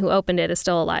Ladyman, who opened it, is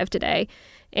still alive today.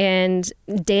 And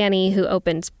Danny, who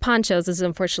opened Poncho's, is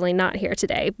unfortunately not here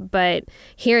today. But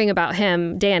hearing about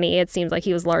him, Danny, it seems like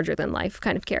he was larger than life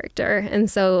kind of character.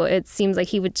 And so it seems like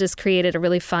he would just created a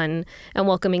really fun and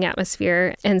welcoming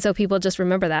atmosphere. And so people just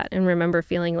remember that and remember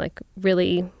feeling like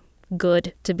really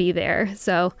good to be there.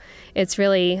 So it's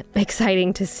really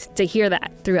exciting to hear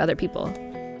that through other people.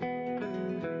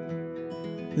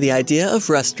 The idea of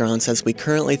restaurants as we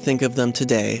currently think of them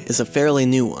today is a fairly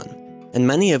new one. And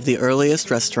many of the earliest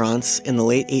restaurants in the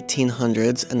late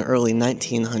 1800s and early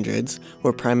 1900s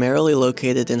were primarily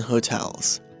located in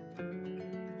hotels.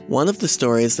 One of the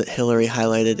stories that Hillary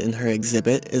highlighted in her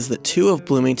exhibit is that two of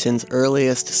Bloomington's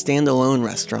earliest standalone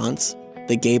restaurants,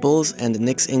 the Gables and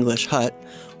Nick's English Hut,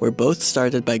 were both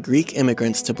started by Greek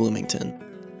immigrants to Bloomington.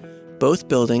 Both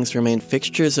buildings remain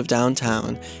fixtures of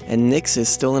downtown, and Nick's is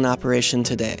still in operation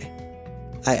today.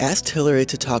 I asked Hillary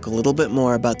to talk a little bit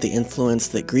more about the influence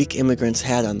that Greek immigrants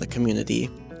had on the community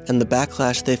and the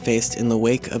backlash they faced in the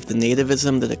wake of the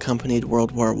nativism that accompanied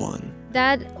World War I.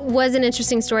 That was an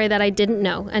interesting story that I didn't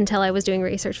know until I was doing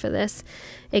research for this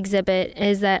exhibit,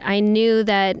 is that I knew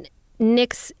that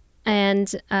Nick's and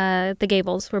the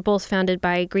Gables were both founded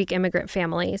by Greek immigrant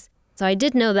families. So I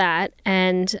did know that,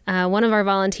 and one of our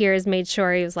volunteers made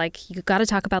sure, he was like, you've got to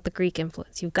talk about the Greek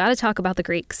influence. You've got to talk about the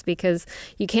Greeks, because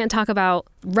you can't talk about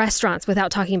restaurants without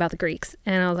talking about the Greeks.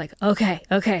 And I was like, okay,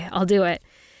 I'll do it.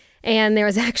 And there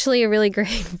was actually a really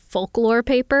great folklore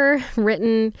paper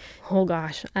written,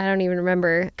 I don't even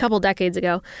remember, a couple decades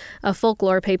ago, a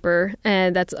folklore paper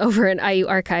that's over at IU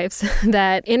Archives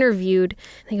that interviewed,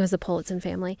 I think it was the Politzin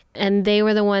family, and they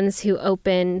were the ones who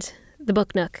opened the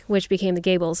Book Nook, which became the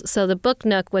Gables. So the Book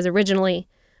Nook was originally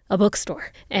a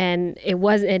bookstore, and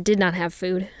it did not have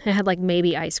food. It had like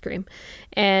maybe ice cream.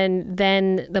 And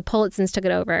then the Politzins took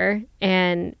it over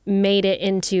and made it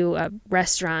into a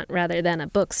restaurant rather than a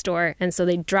bookstore. And so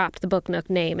they dropped the Book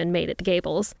Nook name and made it the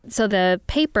Gables. So the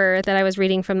paper that I was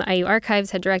reading from the IU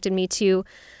Archives had directed me to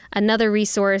another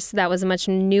resource that was a much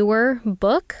newer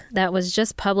book that was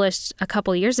just published a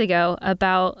couple years ago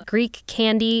about Greek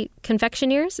candy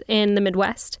confectioners in the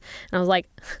Midwest. And I was like,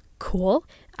 cool.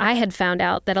 I had found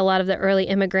out that a lot of the early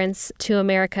immigrants to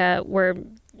America were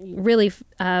really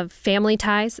family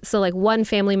ties. So like one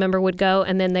family member would go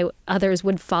and then others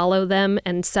would follow them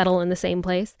and settle in the same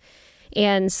place.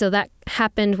 And so that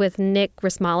happened with Nick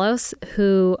Rismalos,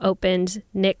 who opened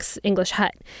Nick's English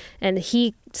Hut. And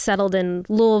he settled in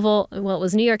Louisville. Well, it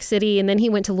was New York City, and then he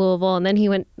went to Louisville, and then he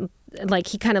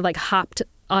kind of hopped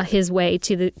his way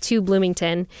to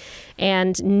Bloomington,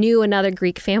 and knew another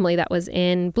Greek family that was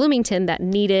in Bloomington that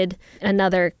needed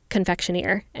another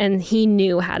confectioner, and he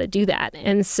knew how to do that.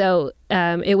 And so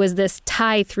it was this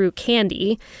tie through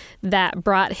candy that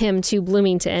brought him to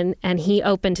Bloomington, and he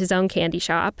opened his own candy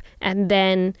shop and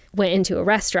then went into a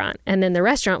restaurant. And then the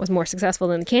restaurant was more successful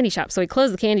than the candy shop. So he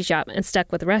closed the candy shop and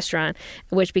stuck with the restaurant,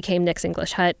 which became Nick's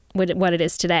English Hut, what it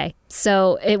is today.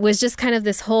 So it was just kind of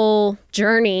this whole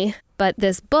journey. But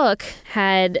this book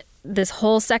had this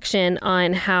whole section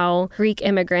on how Greek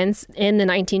immigrants in the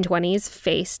 1920s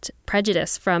faced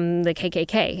prejudice from the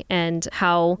KKK, and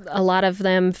how a lot of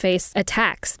them faced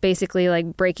attacks, basically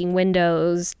like breaking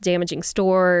windows, damaging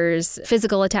stores,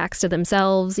 physical attacks to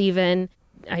themselves even.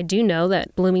 I do know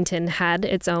that Bloomington had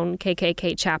its own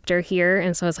KKK chapter here,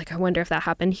 and so I was like, I wonder if that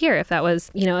happened here, if that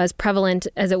was, as prevalent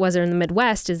as it was in the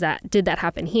Midwest, did that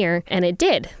happen here? And it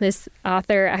did. This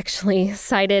author actually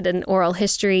cited an oral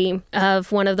history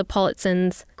of one of the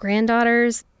Politzins'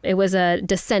 granddaughters. It was a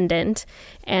descendant,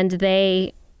 and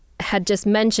they had just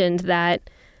mentioned that,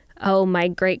 my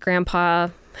great-grandpa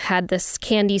had this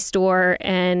candy store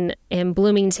in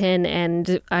Bloomington,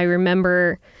 and I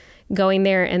remember going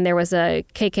there, and there was a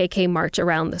KKK march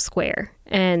around the square.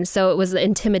 And so it was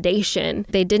intimidation.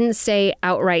 They didn't say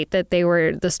outright that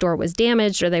the store was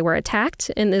damaged or they were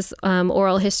attacked in this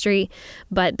oral history,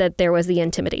 but that there was the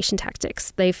intimidation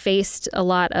tactics. They faced a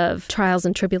lot of trials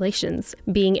and tribulations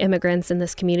being immigrants in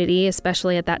this community,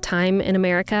 especially at that time in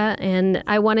America. And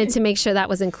I wanted to make sure that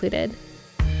was included.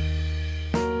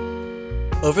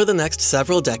 Over the next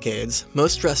several decades,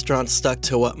 most restaurants stuck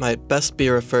to what might best be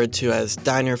referred to as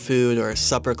diner food or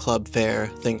supper club fare.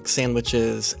 Think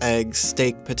sandwiches, eggs,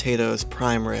 steak, potatoes,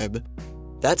 prime rib.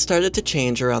 That started to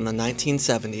change around the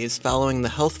 1970s following the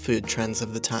health food trends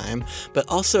of the time, but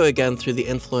also again through the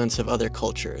influence of other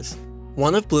cultures.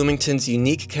 One of Bloomington's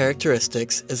unique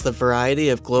characteristics is the variety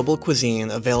of global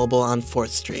cuisine available on 4th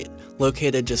Street,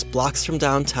 located just blocks from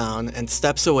downtown and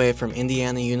steps away from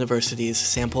Indiana University's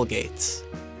Sample Gates.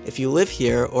 If you live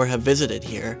here or have visited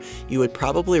here, you would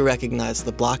probably recognize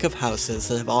the block of houses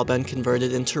that have all been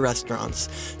converted into restaurants,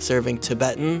 serving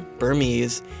Tibetan,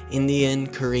 Burmese, Indian,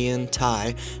 Korean,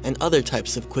 Thai, and other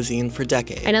types of cuisine for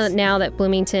decades. I know that now that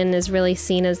Bloomington is really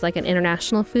seen as like an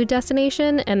international food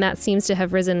destination, and that seems to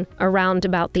have risen around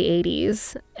about the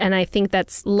 80s. And I think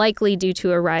that's likely due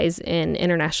to a rise in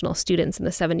international students in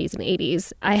the 70s and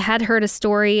 80s. I had heard a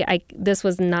story, this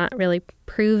was not really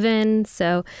proven,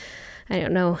 so I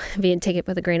don't know if you can take it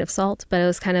with a grain of salt, but it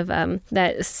was kind of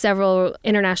that several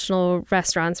international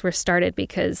restaurants were started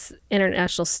because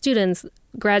international students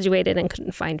graduated and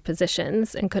couldn't find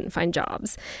positions and couldn't find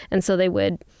jobs. And so they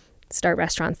would start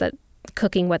restaurants that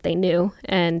cooking what they knew.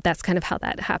 And that's kind of how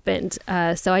that happened.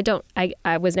 So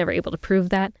I was never able to prove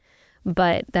that,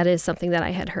 but that is something that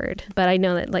I had heard. But I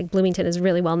know that like Bloomington is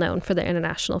really well known for their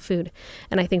international food.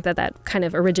 And I think that kind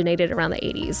of originated around the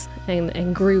 80s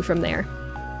and grew from there.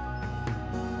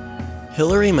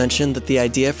 Hillary mentioned that the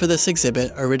idea for this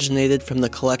exhibit originated from the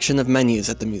collection of menus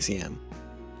at the museum.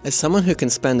 As someone who can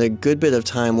spend a good bit of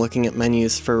time looking at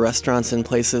menus for restaurants in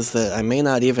places that I may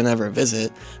not even ever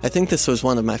visit, I think this was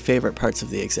one of my favorite parts of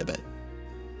the exhibit.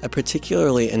 I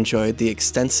particularly enjoyed the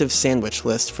extensive sandwich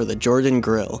list for the Jordan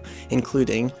Grill,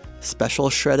 including special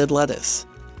shredded lettuce,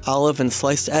 olive and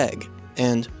sliced egg,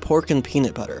 and pork and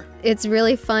peanut butter. It's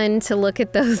really fun to look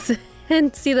at those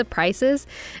and see the prices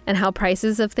and how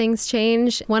prices of things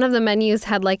change. One of the menus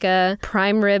had like a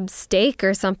prime rib steak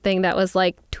or something that was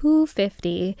like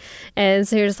 $2.50. And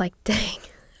so you're just like, dang,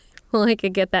 well, I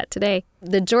could get that today.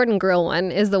 The Jordan Grill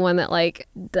one is the one that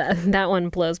that one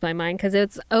blows my mind because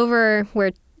it's over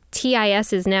where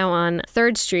TIS is now on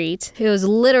 3rd Street. It was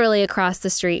literally across the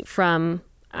street from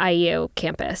IEO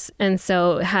campus. And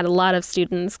so it had a lot of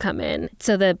students come in.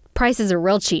 So the prices are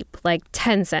real cheap, like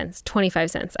 10 cents,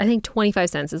 25 cents. I think 25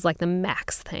 cents is like the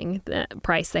max the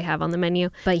price they have on the menu.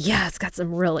 But yeah, it's got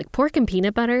some real like pork and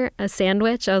peanut butter, a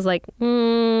sandwich. I was like,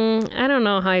 I don't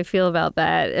know how I feel about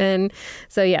that. And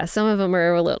so yeah, some of them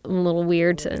are a little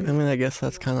weird. I mean, I guess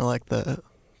that's kind of like the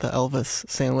Elvis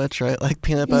sandwich, right? Like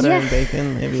peanut butter and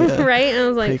bacon, maybe right? And I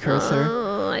was like, precursor.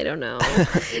 I don't know.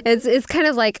 It's kind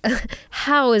of like,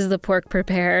 how is the pork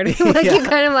prepared? Like you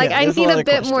kind of like, I need a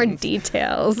bit more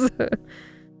details.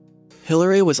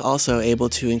 Hillary was also able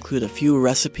to include a few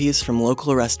recipes from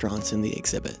local restaurants in the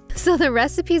exhibit. So the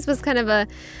recipes was kind of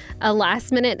a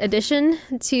last minute addition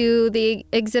to the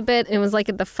exhibit. It was like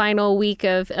at the final week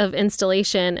of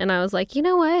installation. And I was like, you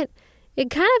know what?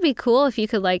 It'd kind of be cool if you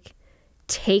could like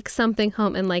take something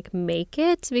home and like make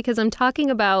it, because I'm talking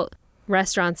about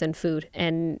restaurants and food.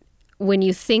 And when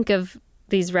you think of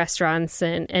these restaurants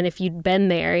and if you'd been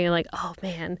there, you're like, oh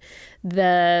man,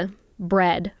 the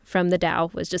bread from the Dow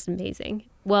was just amazing.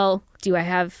 Well, do I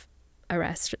have a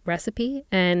recipe?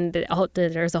 And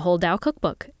there's a whole Dow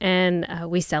cookbook, and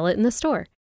we sell it in the store.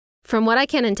 From what I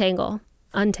can untangle,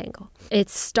 it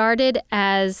started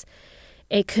as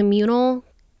a communal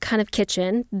kind of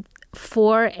kitchen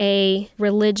for a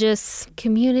religious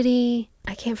community.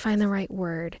 I can't find the right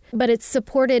word, but it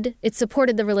supported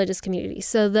the religious community.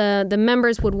 So the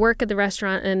members would work at the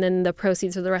restaurant, and then the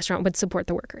proceeds of the restaurant would support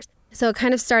the workers. So it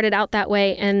kind of started out that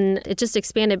way, and it just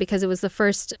expanded because it was the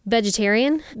first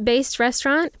vegetarian-based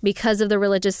restaurant because of the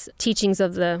religious teachings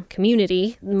of the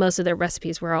community. Most of their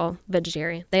recipes were all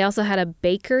vegetarian. They also had a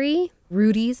bakery.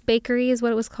 Rudy's Bakery is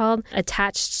what it was called,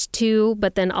 attached to,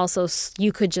 but then also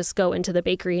you could just go into the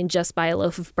bakery and just buy a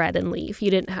loaf of bread and leave.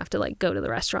 You didn't have to like go to the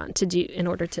restaurant in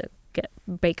order to get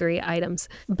bakery items.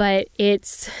 But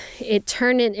it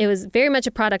was very much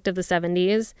a product of the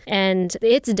 70s, and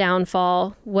its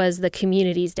downfall was the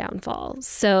community's downfall.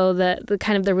 So the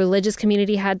kind of the religious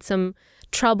community had some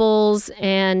troubles,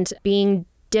 and being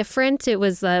different, it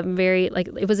was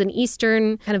it was an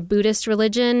Eastern kind of Buddhist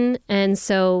religion, and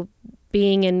so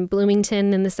being in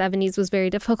Bloomington in the 70s was very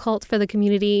difficult for the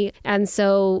community. And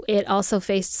so it also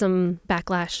faced some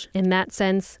backlash in that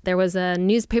sense. There was a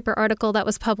newspaper article that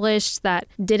was published that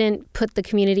didn't put the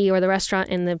community or the restaurant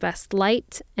in the best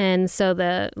light. And so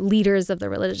the leaders of the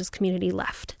religious community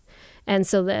left. And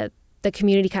so the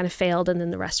community kind of failed, and then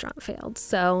the restaurant failed.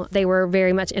 So they were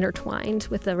very much intertwined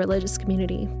with the religious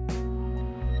community.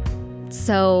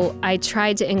 So I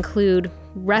tried to include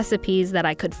recipes that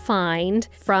I could find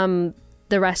from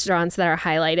the restaurants that are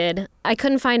highlighted. I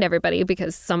couldn't find everybody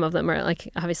because some of them are like,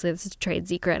 obviously this is a trade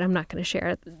secret. I'm not going to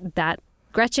share that.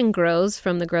 Gretchen Groves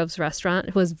from the Groves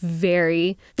restaurant was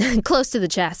very close to the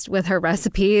chest with her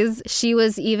recipes. She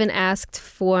was even asked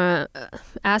for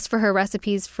her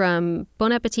recipes from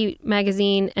Bon Appetit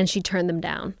magazine, and she turned them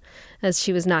down as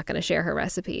she was not going to share her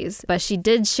recipes. But she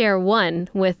did share one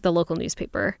with the local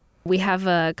newspaper. We have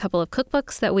a couple of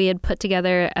cookbooks that we had put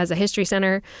together as a history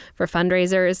center for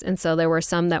fundraisers. And so there were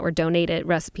some that were donated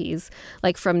recipes,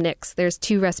 like from Nick's. There's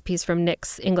 2 recipes from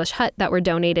Nick's English Hut that were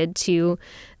donated to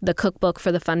the cookbook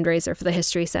for the fundraiser for the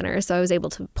history center. So I was able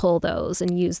to pull those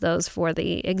and use those for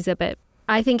the exhibit.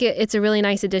 I think it's a really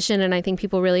nice addition, and I think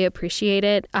people really appreciate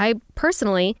it. I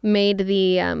personally made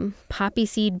the poppy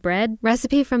seed bread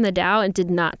recipe from the Dow and did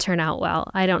not turn out well.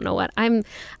 I don't know what.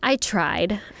 I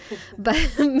tried,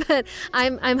 but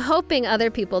I'm hoping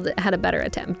other people had a better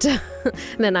attempt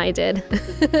than I did.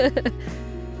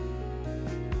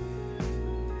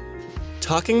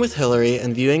 Talking with Hillary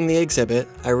and viewing the exhibit,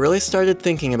 I really started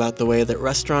thinking about the way that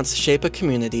restaurants shape a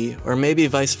community, or maybe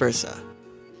vice versa.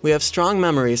 We have strong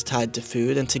memories tied to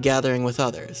food and to gathering with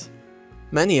others.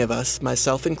 Many of us,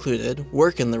 myself included,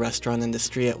 work in the restaurant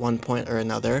industry at one point or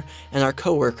another, and our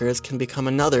coworkers can become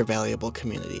another valuable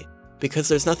community, because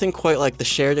there's nothing quite like the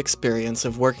shared experience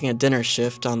of working a dinner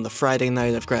shift on the Friday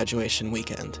night of graduation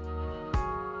weekend.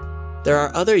 There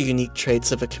are other unique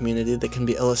traits of a community that can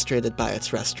be illustrated by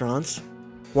its restaurants.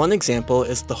 One example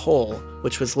is The Hole,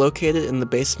 which was located in the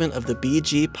basement of the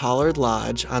B.G. Pollard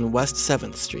Lodge on West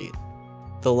 7th Street.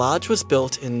 The lodge was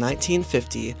built in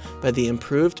 1950 by the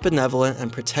Improved Benevolent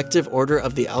and Protective Order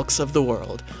of the Elks of the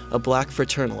World, a black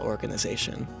fraternal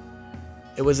organization.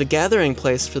 It was a gathering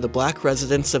place for the black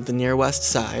residents of the Near West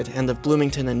Side and of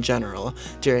Bloomington in general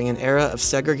during an era of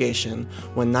segregation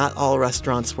when not all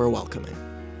restaurants were welcoming.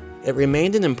 It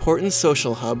remained an important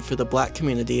social hub for the black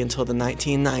community until the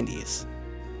 1990s.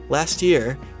 Last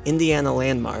year, Indiana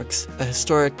Landmarks, a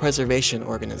historic preservation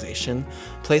organization,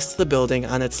 placed the building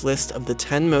on its list of the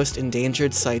 10 most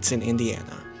endangered sites in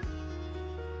Indiana.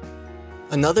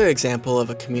 Another example of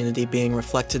a community being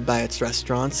reflected by its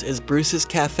restaurants is Bruce's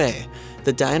Cafe,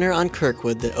 the diner on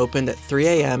Kirkwood that opened at 3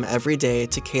 a.m. every day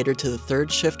to cater to the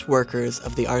third shift workers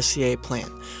of the RCA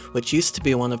plant, which used to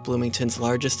be one of Bloomington's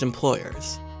largest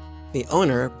employers. The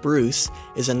owner, Bruce,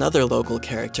 is another local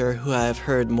character who I have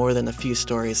heard more than a few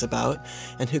stories about,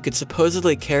 and who could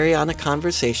supposedly carry on a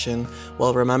conversation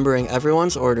while remembering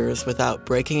everyone's orders without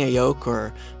breaking a yolk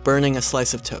or burning a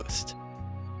slice of toast.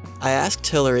 I asked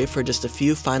Hillary for just a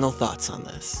few final thoughts on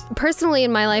this. Personally,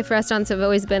 in my life, restaurants have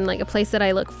always been like a place that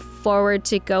I look forward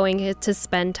to going to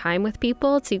spend time with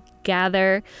people, to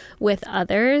gather with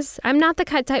others. I'm not the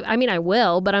type, I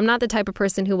will, but I'm not the type of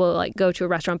person who will like go to a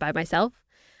restaurant by myself.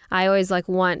 I always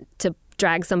want to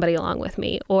drag somebody along with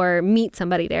me or meet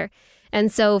somebody there. And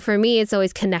so for me, it's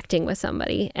always connecting with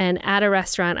somebody. And at a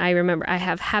restaurant, I remember I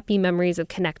have happy memories of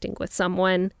connecting with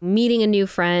someone, meeting a new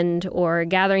friend, or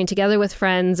gathering together with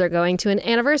friends, or going to an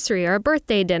anniversary or a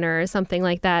birthday dinner or something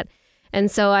like that.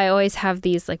 And so I always have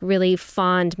these really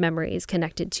fond memories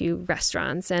connected to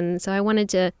restaurants. And so I wanted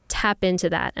to tap into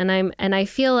that. And I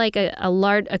feel like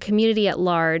a community at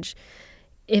large,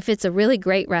 if it's a really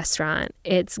great restaurant,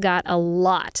 it's got a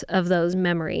lot of those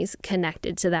memories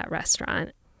connected to that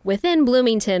restaurant. Within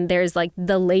Bloomington, there's the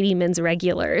Ladyman's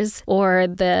Regulars, or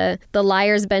the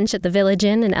Liar's Bench at the Village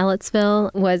Inn in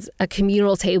Ellettsville was a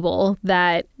communal table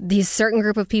that these certain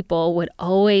group of people would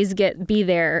always be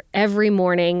there every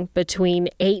morning between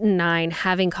 8 and 9,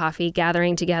 having coffee,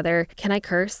 gathering together. Can I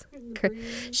curse?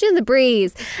 Shooting the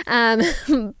breeze.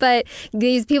 But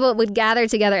these people would gather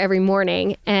together every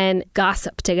morning and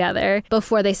gossip together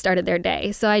before they started their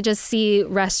day. So I just see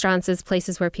restaurants as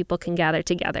places where people can gather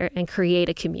together and create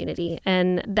a community.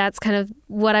 And that's kind of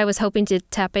what I was hoping to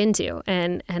tap into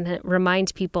and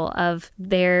remind people of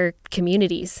their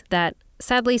communities that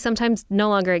sadly sometimes no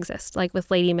longer exist. Like with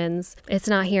Ladyman's, it's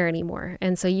not here anymore.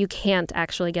 And so you can't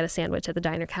actually get a sandwich at the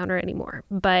diner counter anymore.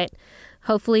 But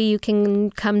hopefully you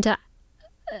can come to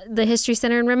the History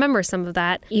Center and remember some of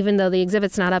that. Even though the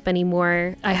exhibit's not up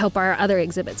anymore, I hope our other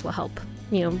exhibits will help,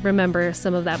 remember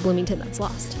some of that Bloomington that's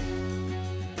lost.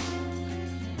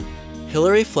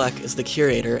 Hillary Fleck is the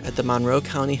curator at the Monroe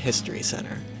County History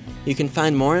Center. You can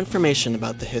find more information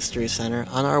about the History Center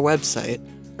on our website,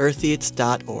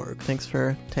 eartheats.org. Thanks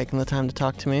for taking the time to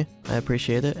talk to me. I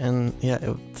appreciate it. And yeah,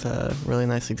 it's a really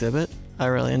nice exhibit. I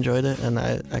really enjoyed it, and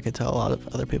I could tell a lot of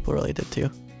other people really did too.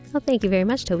 Well, thank you very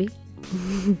much, Toby.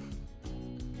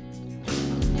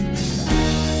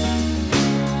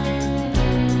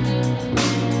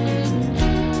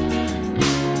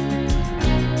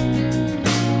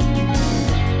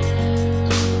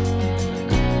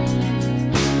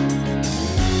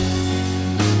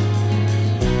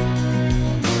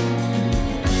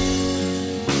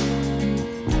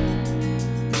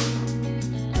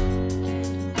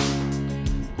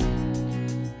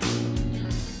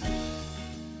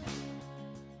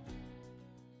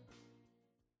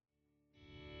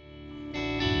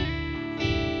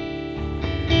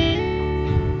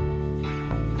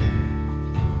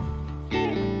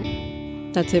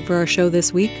 That's it for our show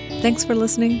this week. Thanks for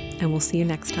listening, and we'll see you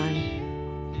next time.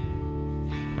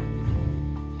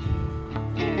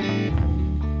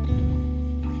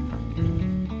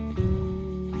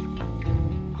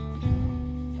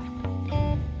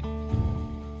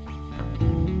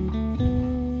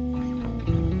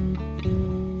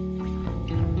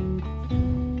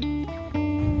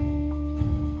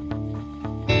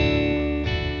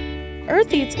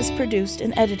 Earth Eats is produced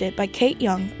and edited by Kate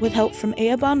Young with help from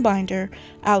Eobon Binder,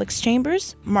 Alex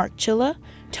Chambers, Mark Chilla,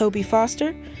 Toby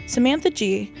Foster, Samantha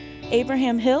G.,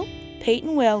 Abraham Hill,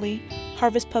 Peyton Whaley,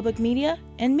 Harvest Public Media,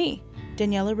 and me,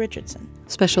 Daniela Richardson.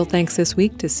 Special thanks this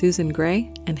week to Susan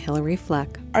Gray and Hilary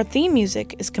Fleck. Our theme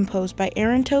music is composed by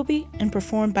Aaron Toby and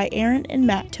performed by Aaron and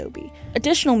Matt Toby.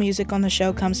 Additional music on the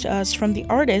show comes to us from the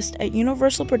artist at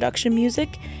Universal Production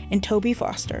Music and Toby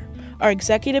Foster. Our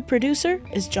executive producer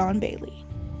is John Bailey.